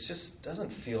faithfulness. Like it just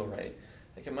doesn't feel right.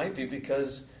 Like it might be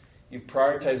because you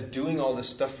prioritize doing all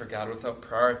this stuff for God without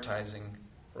prioritizing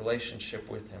relationship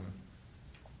with Him.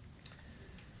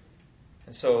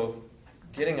 And so,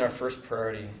 getting our first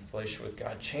priority, relationship with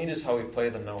God, changes how we play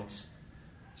the notes,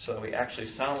 so that we actually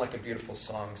sound like a beautiful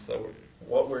song, so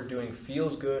what we're doing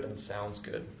feels good and sounds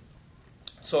good.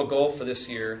 So a goal for this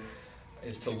year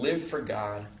is to live for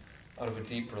God out of a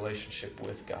deep relationship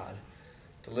with God.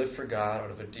 To live for God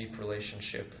out of a deep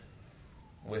relationship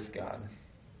with God.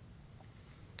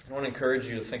 I want to encourage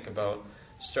you to think about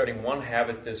starting one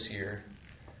habit this year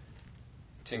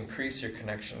to increase your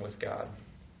connection with God.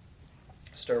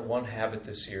 Start one habit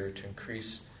this year to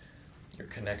increase your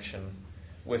connection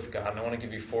with God. And I want to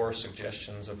give you 4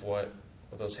 suggestions of what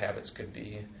those habits could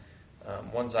be.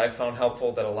 Ones I've found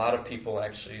helpful that a lot of people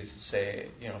actually say,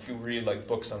 if you read like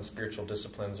books on spiritual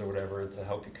disciplines or whatever to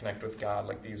help you connect with God,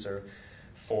 like these are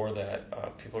 4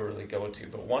 that people really go to.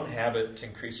 But one habit to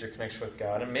increase your connection with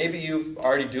God, and maybe you're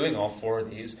already doing all 4 of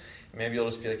these. Maybe you'll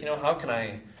just be like, how can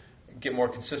I get more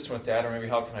consistent with that? Or maybe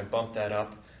how can I bump that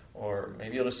up? Or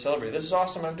maybe you'll just celebrate. This is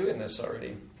awesome, I'm doing this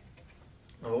already.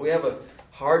 But we have a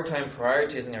hard time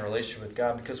prioritizing our relationship with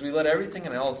God because we let everything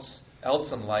else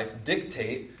in life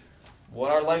dictate what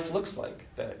our life looks like.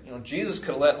 That Jesus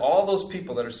could have let all those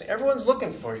people that are saying, everyone's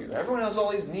looking for you, everyone has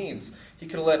all these needs. He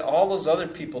could have let all those other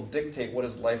people dictate what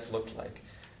his life looked like.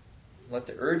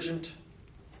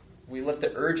 We let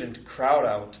the urgent crowd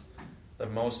out the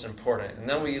most important. And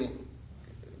then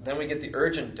we get the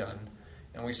urgent done,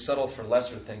 and we settle for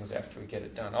lesser things after we get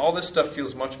it done. All this stuff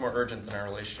feels much more urgent than our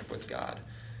relationship with God.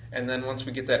 And then once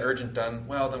we get that urgent done,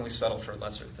 then we settle for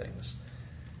lesser things.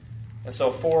 And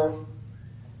so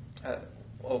I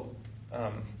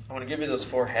want to give you those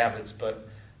 4 habits, but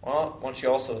I want you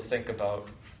also to think about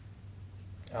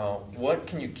what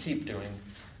can you keep doing.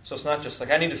 So it's not just like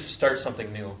I need to start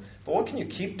something new, but what can you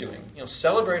keep doing?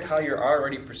 Celebrate how you're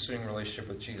already pursuing a relationship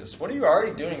with Jesus. What are you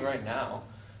already doing right now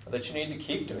that you need to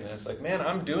keep doing? And it's like, man,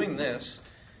 I'm doing this,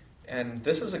 and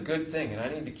this is a good thing, and I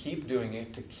need to keep doing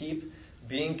it to keep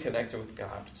being connected with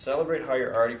God. Celebrate how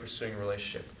you're already pursuing a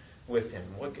relationship with Him.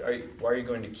 What are you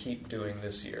going to keep doing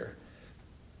this year?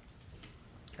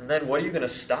 And then what are you going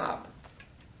to stop?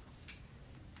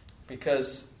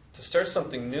 Because to start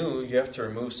something new, you have to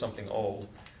remove something old.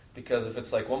 Because if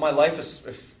it's like, my life is,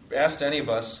 if asked any of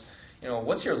us,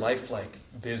 what's your life like?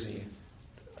 Busy.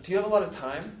 Do you have a lot of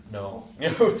time? No.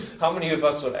 How many of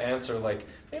us would answer like,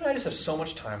 I just have so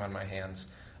much time on my hands.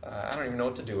 I don't even know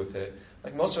what to do with it.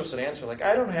 Like most of us would answer like,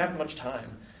 I don't have much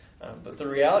time. But the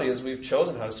reality is we've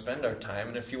chosen how to spend our time,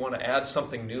 and if you want to add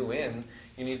something new in,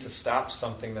 you need to stop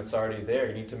something that's already there.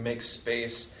 You need to make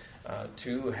space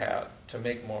to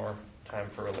make more time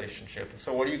for relationship. And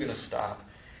so what are you going to stop?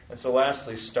 And so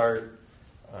lastly,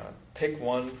 pick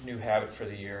one new habit for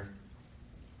the year.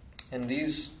 And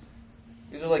these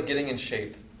are like getting in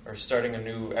shape or starting a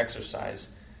new exercise.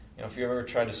 If you ever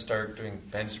tried to start doing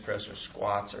bench press or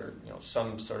squats or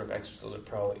some sort of exercise, those are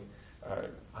probably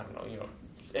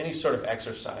any sort of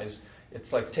exercise.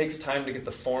 It's like takes time to get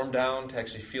the form down, to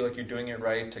actually feel like you're doing it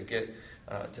right,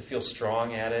 to feel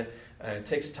strong at it. It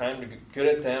takes time to get good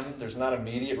at them. There's not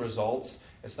immediate results.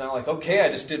 It's not like, okay,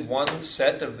 I just did one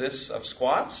set of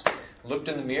squats, looked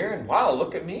in the mirror, and wow,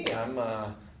 look at me.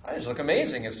 I just look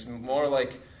amazing. It's more like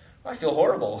I feel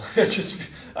horrible.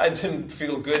 I didn't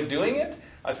feel good doing it.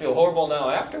 I feel horrible now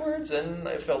afterwards, and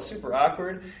I felt super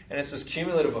awkward. And it's this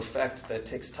cumulative effect that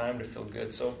takes time to feel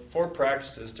good. So 4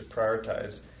 practices to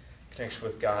prioritize connection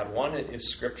with God. One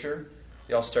is Scripture.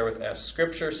 They all start with S.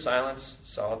 Scripture, silence,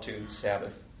 solitude,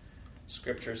 Sabbath.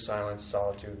 Scripture, silence,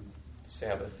 solitude,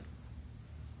 Sabbath.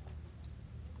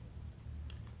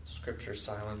 Scripture,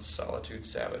 silence, solitude,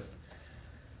 Sabbath.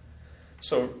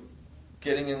 So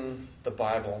getting in the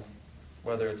Bible,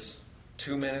 whether it's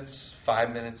 2 minutes, 5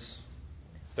 minutes,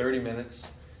 30 minutes,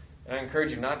 and I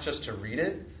encourage you not just to read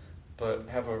it, but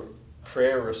have a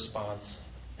prayer response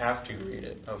after you read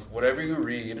it. Of whatever you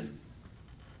read,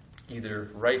 either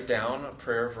write down a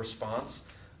prayer of response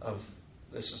of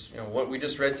this is what we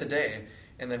just read today,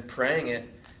 and then praying it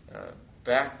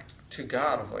back to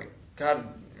God of like, God,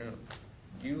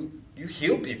 you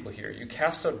heal people here. You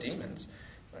cast out demons.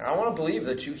 I want to believe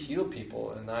that you heal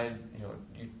people, and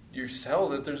you tell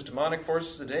that there's demonic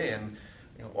forces today, and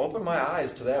open my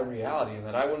eyes to that reality, and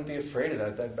that I wouldn't be afraid of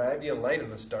that. That I'd be a light in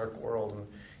this dark world,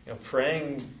 and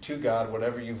praying to God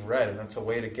whatever you've read, and that's a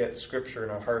way to get Scripture in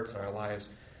our hearts and our lives.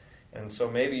 And so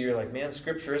maybe you're like, man,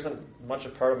 Scripture isn't much a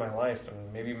part of my life,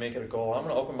 and maybe make it a goal. I'm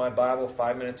going to open my Bible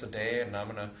 5 minutes a day, and I'm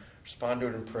going to respond to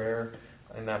it in prayer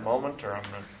in that moment, or I'm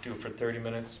going to do it for 30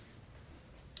 minutes.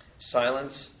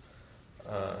 Silence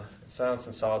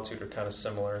and solitude are kind of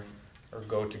similar or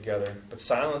go together. But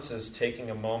silence is taking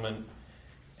a moment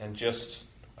and just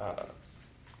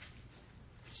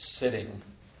sitting.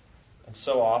 And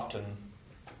so often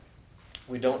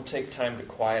we don't take time to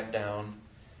quiet down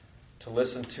to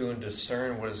listen to and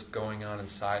discern what is going on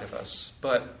inside of us.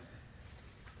 But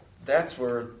that's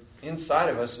where, inside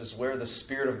of us is where the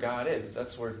Spirit of God is.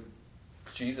 That's where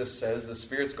Jesus says the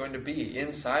Spirit's going to be,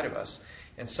 inside of us.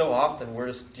 And so often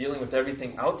we're just dealing with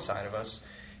everything outside of us.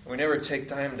 And we never take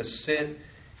time to sit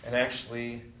and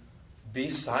actually be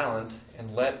silent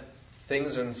and let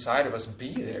things inside of us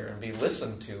be there and be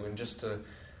listened to, and just to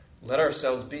let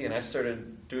ourselves be. And I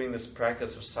started doing this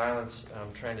practice of silence,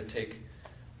 trying to take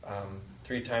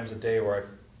 3 times a day, where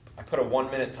I put a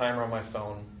 1-minute timer on my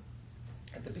phone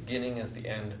at the beginning and at the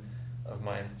end of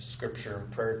my scripture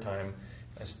and prayer time.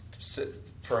 I sit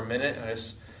for a minute and I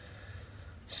just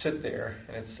sit there,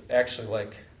 and it's actually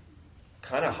like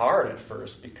kind of hard at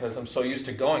first, because I'm so used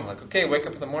to going like, okay, wake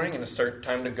up in the morning and it's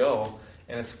time to go,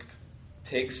 and it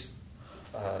takes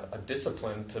a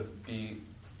discipline to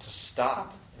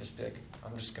stop. Just be like,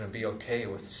 I'm just going to be okay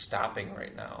with stopping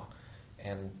right now,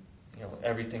 and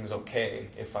everything's okay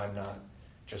if I'm not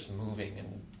just moving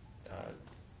and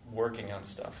working on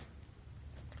stuff.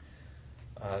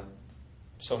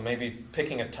 So maybe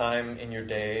picking a time in your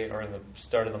day, or in the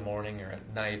start of the morning or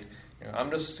at night, I'm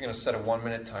just going to set a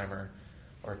 1-minute timer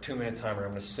or a 2-minute timer.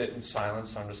 I'm going to sit in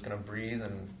silence. I'm just going to breathe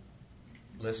and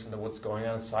listen to what's going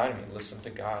on inside of me. Listen to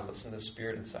God. Listen to the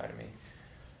Spirit inside of me.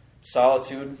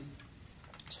 Solitude,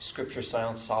 Scripture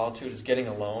silence, solitude is getting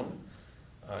alone,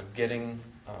 getting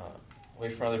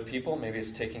away from other people. Maybe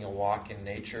it's taking a walk in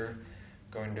nature,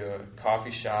 going to a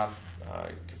coffee shop.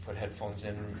 You could put headphones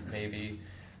in, maybe.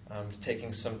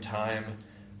 Taking some time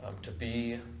to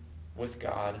be with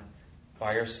God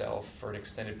by yourself for an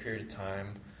extended period of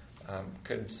time.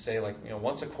 Could say, like,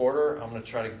 once a quarter, I'm going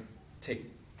to try to take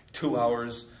 2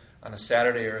 hours on a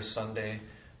Saturday or a Sunday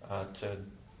to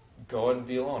go and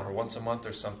be alone, or once a month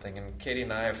or something. And Katie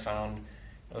and I have found,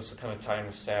 this is kind of time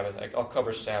with Sabbath. I'll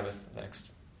cover Sabbath next.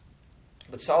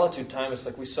 But solitude time is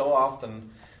like, we so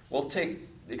often will take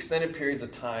extended periods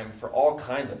of time for all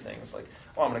kinds of things. Like,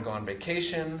 I'm going to go on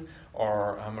vacation,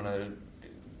 or I'm going to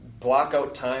block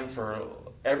out time for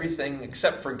everything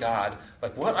except for God.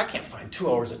 Like, what? I can't find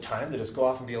 2 hours of time to just go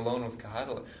off and be alone with God.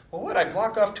 Well, what? I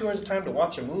block off 2 hours of time to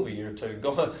watch a movie, or to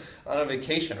go on a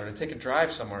vacation, or to take a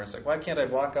drive somewhere. It's like, why can't I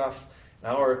block off an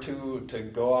hour or two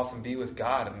to go off and be with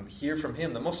God and hear from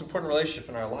Him, the most important relationship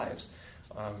in our lives?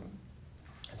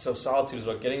 And so solitude is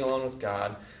about getting alone with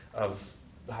God, of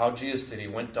how Jesus did. He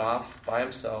went off by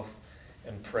Himself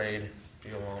and prayed, be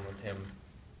alone with Him.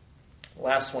 The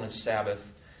last one is Sabbath.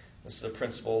 This is a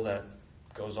principle that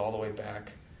goes all the way back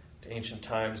to ancient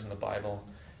times in the Bible.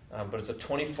 But it's a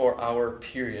 24-hour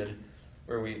period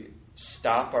where we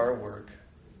stop our work,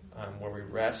 where we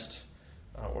rest,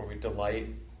 where we delight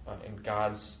in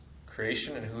God's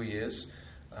creation and who He is,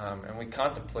 and we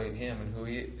contemplate Him and who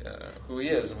He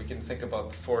is. And we can think about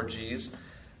the 4 Gs.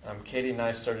 Katie and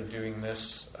I started doing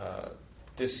this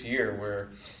this year, where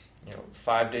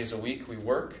 5 days a week we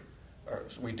work, or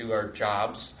we do our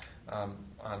jobs.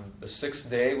 On the 6th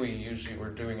day,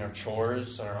 we're doing our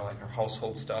chores, or our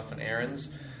household stuff and errands.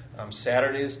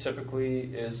 Saturdays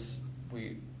typically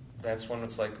that's when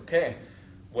it's like, okay,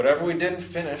 whatever we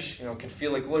didn't finish, can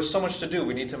feel like, well, there's so much to do.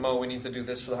 We need to mow, we need to do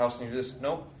this for the house, we need to do this.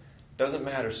 Nope, doesn't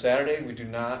matter. Saturday, we do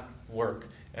not work.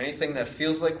 Anything that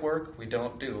feels like work, we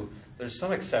don't do. There's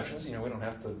some exceptions. We don't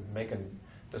have to make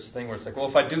this thing where it's like, well,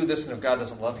 if I do this and if God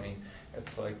doesn't love me,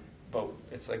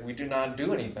 it's like we do not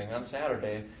do anything on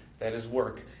Saturday that is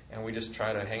work, and we just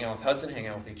try to hang out with Hudson, hang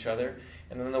out with each other.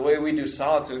 And then the way we do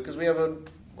solitude, because we have a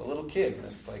little kid, and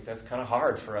it's like that's kind of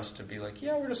hard for us to be like,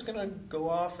 yeah, we're just going to go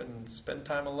off and spend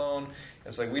time alone.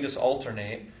 It's like we just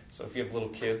alternate. So if you have little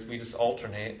kids, we just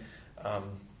alternate,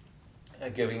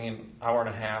 giving an hour and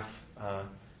a half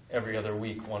every other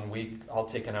week. 1 week,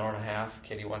 I'll take an hour and a half.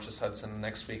 Katie watches Hudson.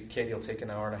 Next week, Katie will take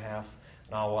an hour and a half,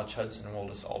 and I'll watch Hudson, and we'll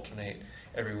just alternate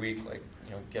every week,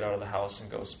 get out of the house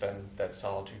and go spend that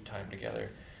solitude time together.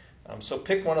 So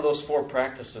pick one of those 4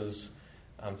 practices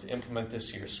to implement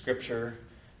this year: Scripture,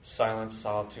 silence,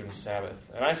 solitude, and Sabbath.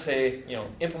 And I say,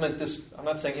 implement this. I'm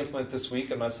not saying implement this week.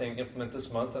 I'm not saying implement this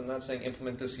month. I'm not saying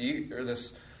implement this year or this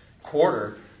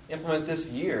quarter. Implement this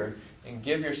year and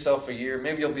give yourself a year.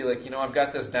 Maybe you'll be like, I've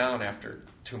got this down after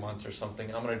 2 months or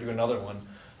something. I'm going to do another one.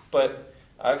 But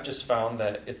I've just found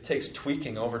that it takes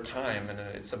tweaking over time, and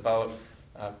it's about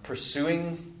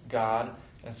pursuing God,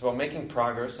 and it's about making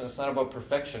progress, and it's not about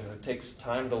perfection. It takes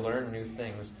time to learn new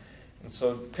things. And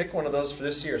so pick one of those for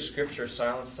this year: Scripture,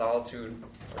 silence, solitude,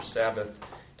 or Sabbath,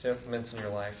 to implement in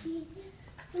your life.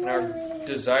 And our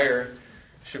desire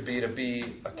should be to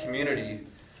be a community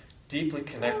deeply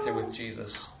connected with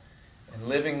Jesus and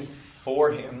living for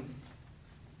Him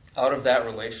out of that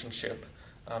relationship,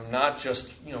 not just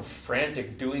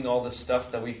frantic doing all this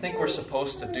stuff that we think we're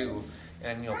supposed to do,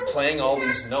 and playing all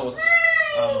these notes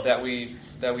that we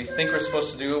think we're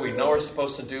supposed to do, we know we're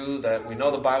supposed to do, that we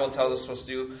know the Bible tells us supposed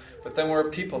to do, but then we're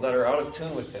people that are out of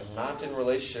tune with Him, not in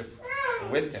relationship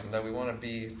with Him, that we want to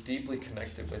be deeply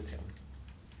connected with Him.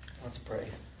 Let's pray.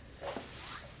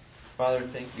 Father,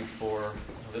 thank you for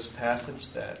this passage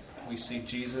that we see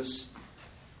Jesus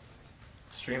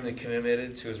extremely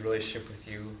committed to His relationship with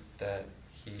you, that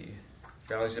He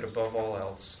values it above all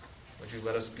else. Would you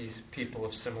let us be people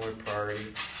of similar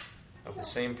priority, of the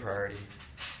same priority?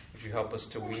 Would you help us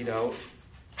to weed out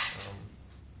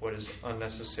what is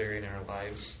unnecessary in our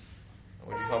lives?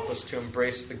 Would you help us to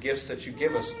embrace the gifts that you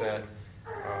give us that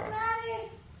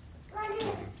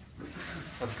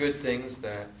of good things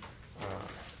that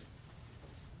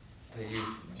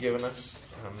you've given us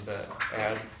that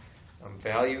add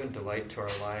value and delight to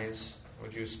our lives?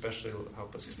 Would you especially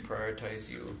help us to prioritize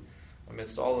you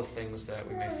amidst all the things that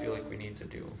we may feel like we need to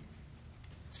do?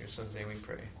 It's in your Son's name we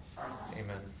pray.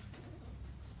 Amen.